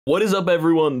What is up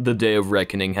everyone, the day of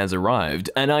reckoning has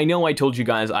arrived, and I know I told you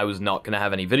guys I was not going to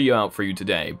have any video out for you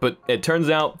today, but it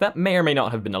turns out that may or may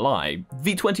not have been a lie.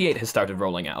 V28 has started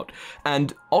rolling out,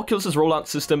 and Oculus's rollout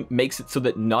system makes it so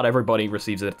that not everybody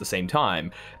receives it at the same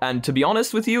time, and to be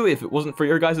honest with you, if it wasn't for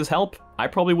your guys' help, I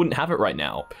probably wouldn't have it right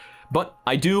now. But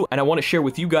I do, and I want to share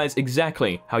with you guys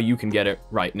exactly how you can get it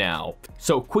right now.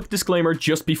 So, quick disclaimer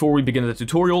just before we begin the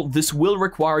tutorial, this will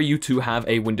require you to have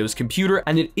a Windows computer,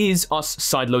 and it is us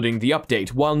sideloading the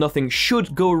update. While nothing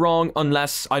should go wrong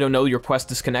unless, I don't know, your Quest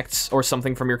disconnects or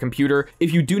something from your computer,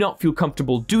 if you do not feel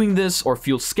comfortable doing this or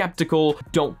feel skeptical,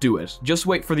 don't do it. Just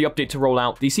wait for the update to roll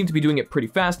out. They seem to be doing it pretty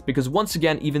fast because once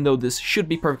again, even though this should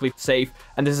be perfectly safe,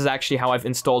 and this is actually how I've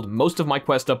installed most of my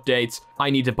Quest updates, I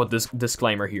need to put this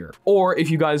disclaimer here. Or if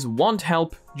you guys want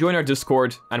help, join our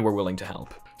Discord and we're willing to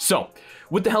help. So,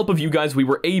 with the help of you guys, we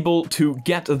were able to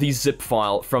get the zip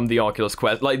file from the Oculus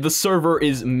Quest. Like, the server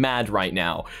is mad right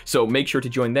now, so make sure to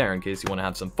join there in case you want to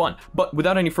have some fun. But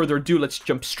without any further ado, let's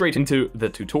jump straight into the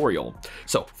tutorial.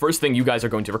 So, first thing you guys are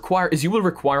going to require is you will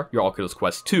require your Oculus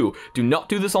Quest 2. Do not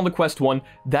do this on the Quest 1.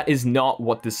 That is not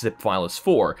what this zip file is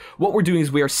for. What we're doing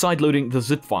is we are sideloading the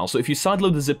zip file. So if you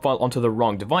sideload the zip file onto the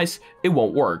wrong device, it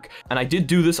won't work. And I did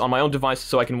do this on my own device,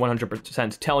 so I can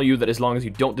 100% tell you that as long as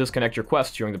you don't disconnect your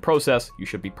Quest during the process, you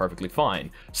should be perfectly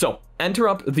fine. So, enter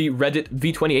up the Reddit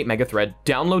v28 megathread,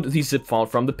 download the zip file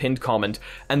from the pinned comment,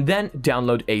 and then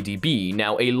download ADB.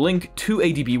 Now, a link to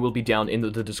ADB will be down in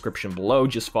the description below.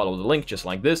 Just follow the link, just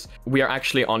like this. We are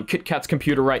actually on KitKat's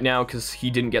computer right now because he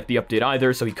didn't get the update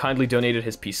either, so he kindly donated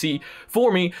his PC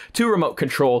for me to remote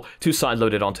control to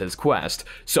sideload it onto his Quest.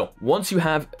 So, once you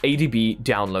have ADB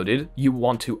downloaded, you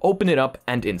want to open it up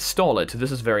and install it.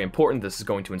 This is very important. This is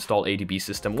going to install ADB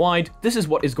system-wide. This is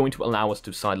what is going to allow us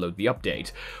to sideload the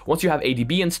update. Once you have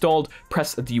ADB installed,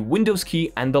 press the Windows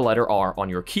key and the letter R on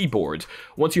your keyboard.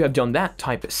 Once you have done that,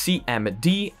 type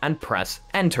CMD and press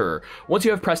Enter. Once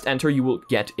you have pressed Enter, you will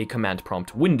get a command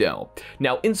prompt window.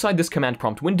 Now, inside this command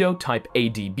prompt window, type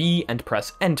ADB and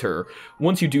press Enter.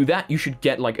 Once you do that, you should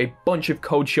get like a bunch of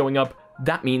code showing up.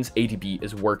 That means ADB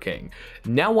is working.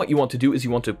 Now what you want to do is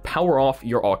you want to power off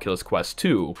your Oculus Quest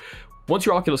 2. Once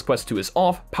your Oculus Quest 2 is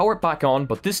off, power it back on,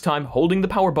 but this time holding the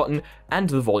power button and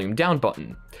the volume down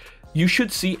button. You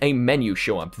should see a menu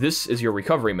show up. This is your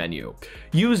recovery menu.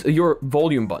 Use your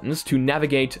volume buttons to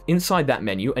navigate inside that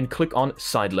menu and click on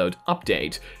Sideload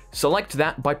Update. Select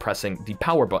that by pressing the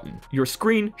power button. Your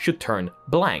screen should turn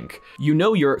blank. You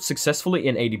know you're successfully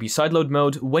in ADB sideload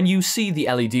mode when you see the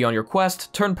LED on your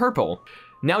Quest turn purple.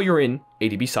 Now you're in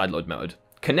ADB sideload mode.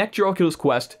 Connect your Oculus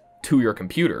Quest to your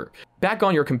computer. Back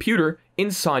on your computer,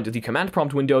 inside the command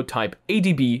prompt window, type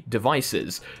ADB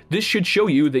devices. This should show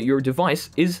you that your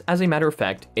device is, as a matter of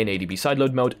fact, in ADB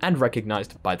sideload mode and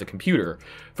recognized by the computer.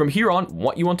 From here on,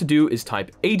 what you want to do is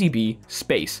type ADB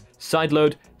space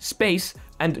sideload space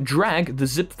and drag the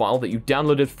zip file that you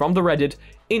downloaded from the Reddit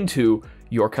into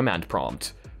your command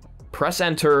prompt. Press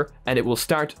Enter, and it will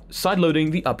start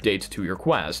sideloading the update to your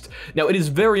Quest. Now, it is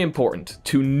very important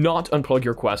to not unplug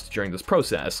your Quest during this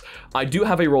process. I do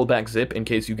have a rollback zip in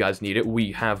case you guys need it.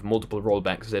 We have multiple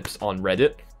rollback zips on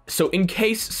Reddit. So in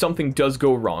case something does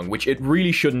go wrong, which it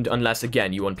really shouldn't unless,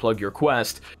 again, you unplug your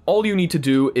Quest, all you need to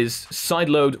do is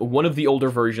sideload one of the older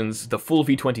versions, the full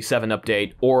v27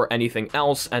 update, or anything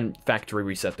else, and factory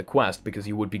reset the Quest, because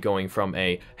you would be going from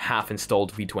a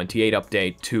half-installed v28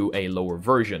 update to a lower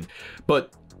version.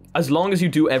 But as long as you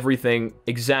do everything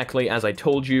exactly as I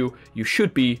told you, you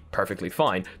should be perfectly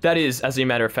fine. That is, as a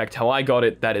matter of fact, how I got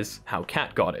it. That is how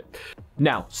Kat got it.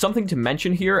 Now, something to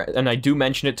mention here, and I do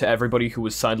mention it to everybody who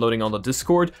is sideloading on the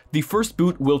Discord, the first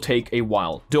boot will take a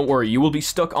while. Don't worry, you will be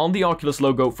stuck on the Oculus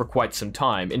logo for quite some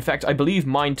time. In fact, I believe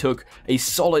mine took a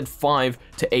solid 5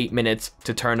 to 8 minutes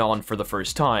to turn on for the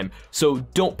first time, so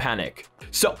don't panic.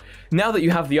 So, now that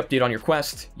you have the update on your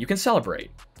Quest, you can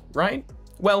celebrate, right?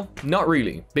 Well, not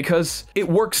really, because it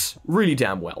works really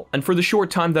damn well. And for the short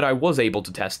time that I was able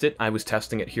to test it, I was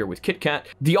testing it here with KitKat,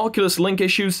 the Oculus Link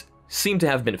issues seem to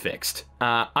have been fixed.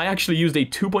 I actually used a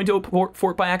 2.0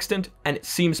 port by accident, and it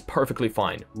seems perfectly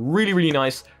fine. Really, really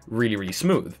nice, really, really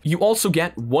smooth. You also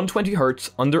get 120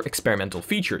 Hz under experimental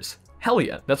features. Hell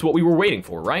yeah, that's what we were waiting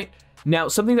for, right? Now,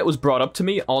 something that was brought up to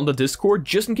me on the Discord,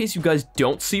 just in case you guys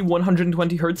don't see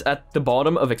 120 Hz at the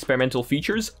bottom of experimental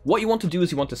features, what you want to do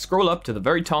is you want to scroll up to the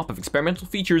very top of experimental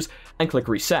features and click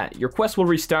reset. Your Quest will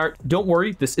restart. Don't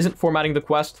worry, this isn't formatting the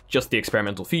Quest, just the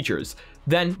experimental features.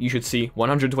 Then you should see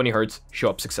 120 Hz show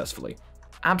up successfully.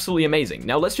 Absolutely amazing.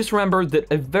 Now let's just remember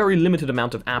that a very limited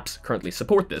amount of apps currently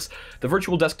support this. The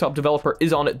Virtual Desktop developer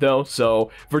is on it though, so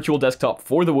Virtual Desktop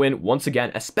for the win once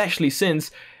again, especially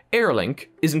since Airlink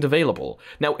isn't available.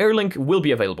 Now, Airlink will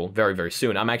be available very, very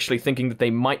soon. I'm actually thinking that they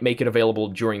might make it available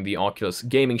during the Oculus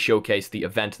Gaming Showcase, the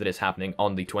event that is happening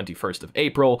on the 21st of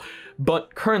April,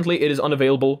 but currently it is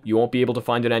unavailable. You won't be able to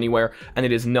find it anywhere, and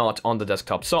it is not on the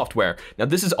desktop software. Now,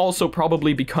 this is also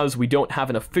probably because we don't have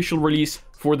an official release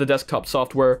for the desktop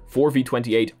software for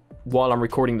v28 while I'm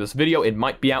recording this video. It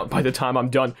might be out by the time I'm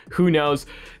done, who knows.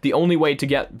 The only way to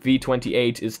get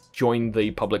v28 is join the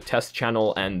public test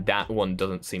channel, and that one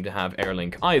doesn't seem to have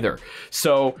Airlink either.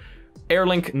 So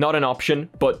Airlink, not an option,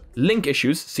 but link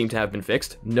issues seem to have been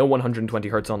fixed. No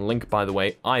 120Hz on link, by the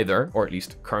way, either, or at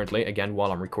least currently, again,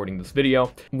 while I'm recording this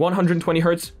video.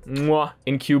 120Hz, mwah,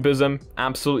 in Cubism,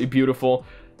 absolutely beautiful.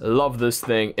 Love this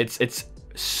thing. It's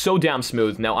so damn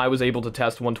smooth. Now, I was able to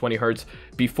test 120Hz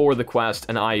before the Quest,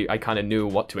 and I kind of knew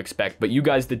what to expect, but you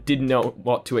guys that didn't know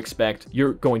what to expect,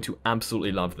 you're going to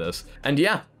absolutely love this. And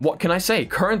yeah, what can I say?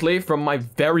 Currently, from my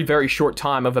very, very short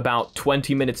time of about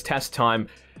 20 minutes test time,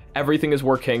 everything is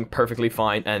working perfectly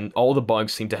fine, and all the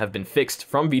bugs seem to have been fixed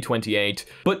from v28.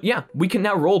 But yeah, we can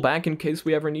now roll back in case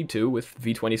we ever need to with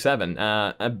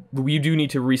v27. You do need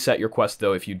to reset your Quest,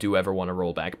 though, if you do ever want to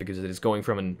roll back, because it is going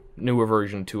from a newer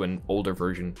version to an older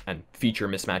version, and feature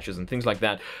mismatches and things like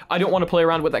that. I don't want to play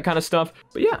around with that kind of stuff,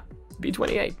 but yeah,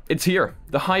 v28, it's here.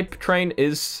 The hype train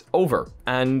is over,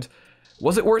 and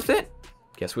was it worth it?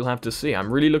 Guess we'll have to see.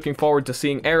 I'm really looking forward to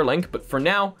seeing Airlink, but for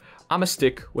now, I'ma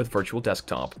stick with virtual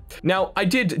desktop. Now, I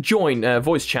did join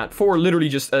voice chat for literally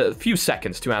just a few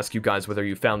seconds to ask you guys whether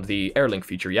you found the Airlink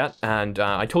feature yet, and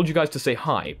I told you guys to say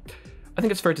hi. I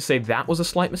think it's fair to say that was a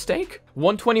slight mistake.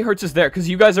 120Hz is there, because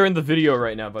you guys are in the video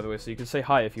right now, by the way, so you can say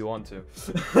hi if you want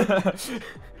to.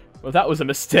 Well, that was a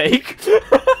mistake.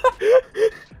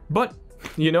 But,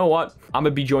 you know what? I'm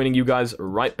gonna be joining you guys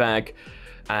right back,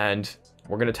 and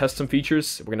we're gonna test some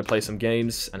features, we're gonna play some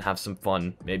games, and have some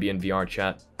fun, maybe in VR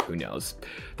chat. Who knows?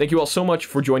 Thank you all so much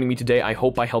for joining me today. I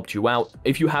hope I helped you out.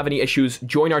 If you have any issues,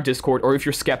 join our Discord, or if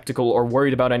you're skeptical or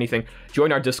worried about anything,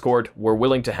 join our Discord. We're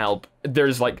willing to help.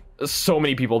 There's like so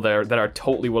many people there that are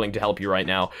totally willing to help you right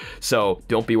now, so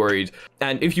don't be worried.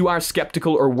 And if you are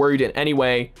skeptical or worried in any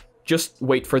way, just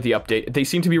wait for the update. They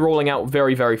seem to be rolling out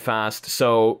very, very fast,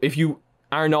 so if you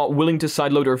are not willing to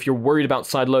sideload, or if you're worried about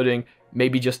sideloading,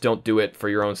 maybe just don't do it for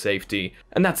your own safety.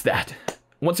 And that's that.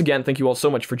 Once again, thank you all so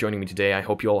much for joining me today. I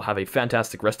hope you all have a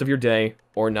fantastic rest of your day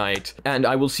or night, and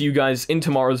I will see you guys in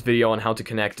tomorrow's video on how to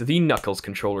connect the Knuckles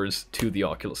controllers to the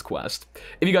Oculus Quest.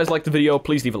 If you guys liked the video,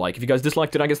 please leave a like. If you guys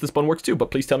disliked it, I guess this button works too, but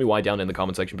please tell me why down in the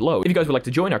comment section below. If you guys would like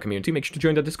to join our community, make sure to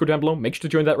join that Discord down below, make sure to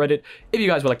join that Reddit. If you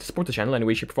guys would like to support the channel in any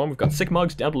way, shape, or form, we've got sick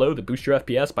mugs down below that boost your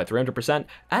FPS by 300%,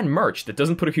 and merch that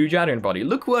doesn't put a huge ad in your body.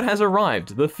 Look what has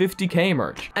arrived, the 50k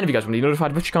merch. And if you guys want to be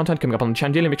notified of future content coming up on the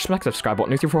channel daily, make sure to smack the subscribe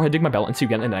button with your forehead, dig my bell, and see you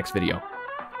again in the next video.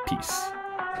 Peace.